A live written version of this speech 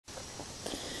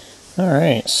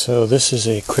Alright, so this is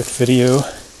a quick video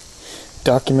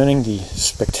documenting the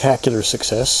spectacular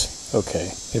success.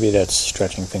 Okay, maybe that's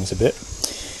stretching things a bit.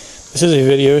 This is a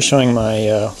video showing my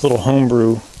little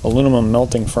homebrew aluminum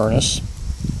melting furnace.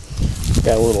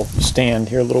 Got a little stand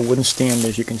here, a little wooden stand,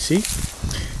 as you can see.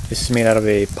 This is made out of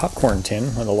a popcorn tin,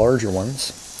 one of the larger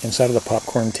ones. Inside of the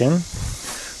popcorn tin,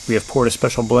 we have poured a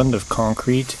special blend of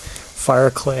concrete, fire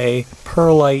clay,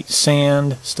 perlite,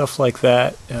 sand, stuff like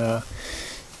that.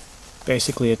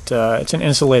 Basically, it's an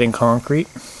insulating concrete.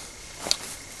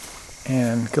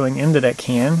 And going into that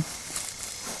can,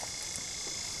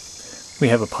 we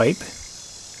have a pipe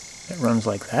that runs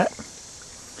like that.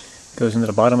 Goes into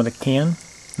the bottom of the can,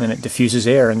 and then it diffuses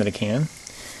air into the can.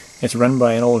 It's run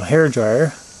by an old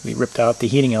hairdryer. We ripped out the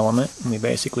heating element, and we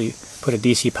basically put a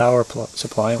DC power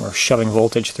supply, and we're shoving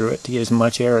voltage through it to get as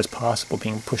much air as possible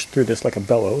being pushed through this like a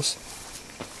bellows.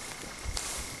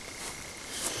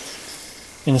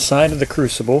 Inside of the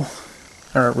crucible,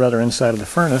 or rather inside of the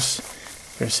furnace,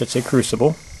 there sits a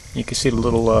crucible. You can see the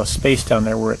little space down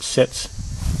there where it sits.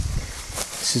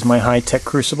 This is my high-tech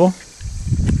crucible.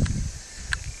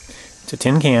 It's a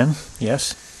tin can,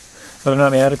 yes. But they're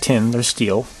not made out of tin, they're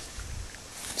steel.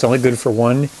 It's only good for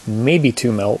one, maybe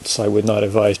two melts. I would not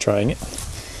advise trying it.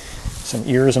 Some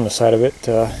ears on the side of it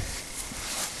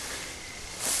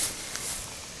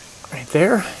right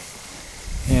there.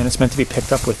 And it's meant to be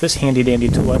picked up with this handy-dandy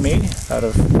tool I made out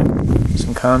of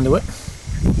some conduit.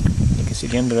 You can see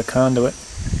the end of the conduit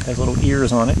has little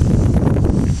ears on it.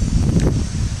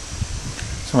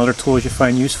 Some other tools you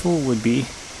find useful would be a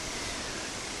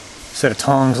set of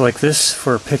tongs like this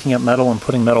for picking up metal and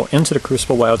putting metal into the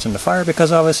crucible while it's in the fire,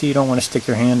 because obviously you don't want to stick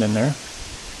your hand in there.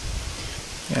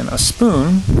 And a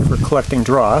spoon for collecting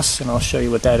dross, and I'll show you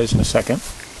what that is in a second.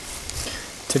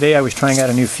 Today I was trying out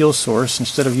a new fuel source.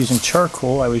 Instead of using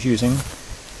charcoal, I was using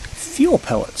fuel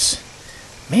pellets.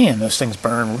 Man, those things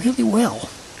burn really well.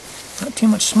 Not too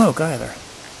much smoke either.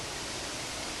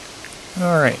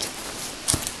 Alright.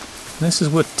 This is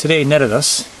what today netted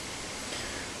us.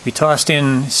 We tossed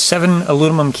in 7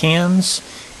 aluminum cans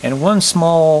and 1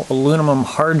 small aluminum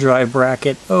hard drive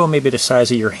bracket, maybe the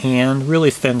size of your hand,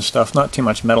 really thin stuff, not too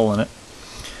much metal in it.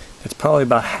 It's probably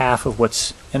about half of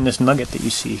what's in this nugget that you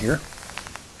see here.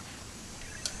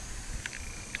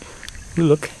 Ooh,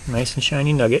 look, nice and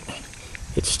shiny nugget.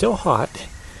 It's still hot,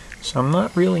 so I'm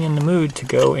not really in the mood to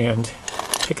go and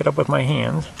pick it up with my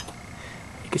hand.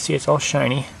 You can see it's all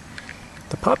shiny.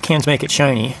 The pop cans make it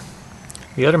shiny.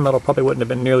 The other metal probably wouldn't have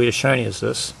been nearly as shiny as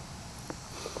this.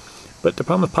 But the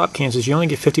problem with pop cans is you only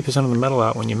get 50% of the metal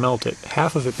out when you melt it.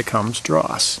 Half of it becomes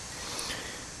dross.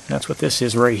 And that's what this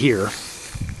is right here.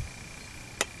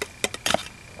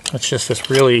 It's just this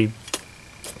really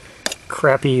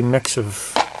crappy mix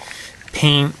of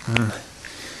paint and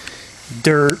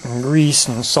dirt and grease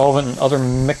and solvent and other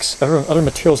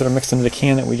materials that are mixed into the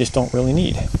can that we just don't really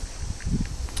need.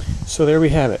 So there we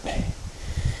have it.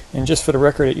 And just for the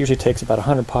record, it usually takes about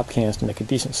 100 pop cans to make a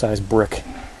decent sized brick,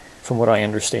 from what I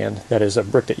understand. That is a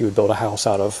brick that you would build a house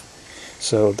out of.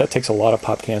 So that takes a lot of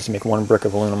pop cans to make 1 brick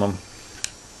of aluminum.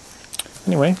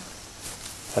 Anyway,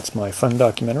 that's my fun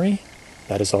documentary.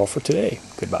 That is all for today.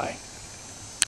 Goodbye.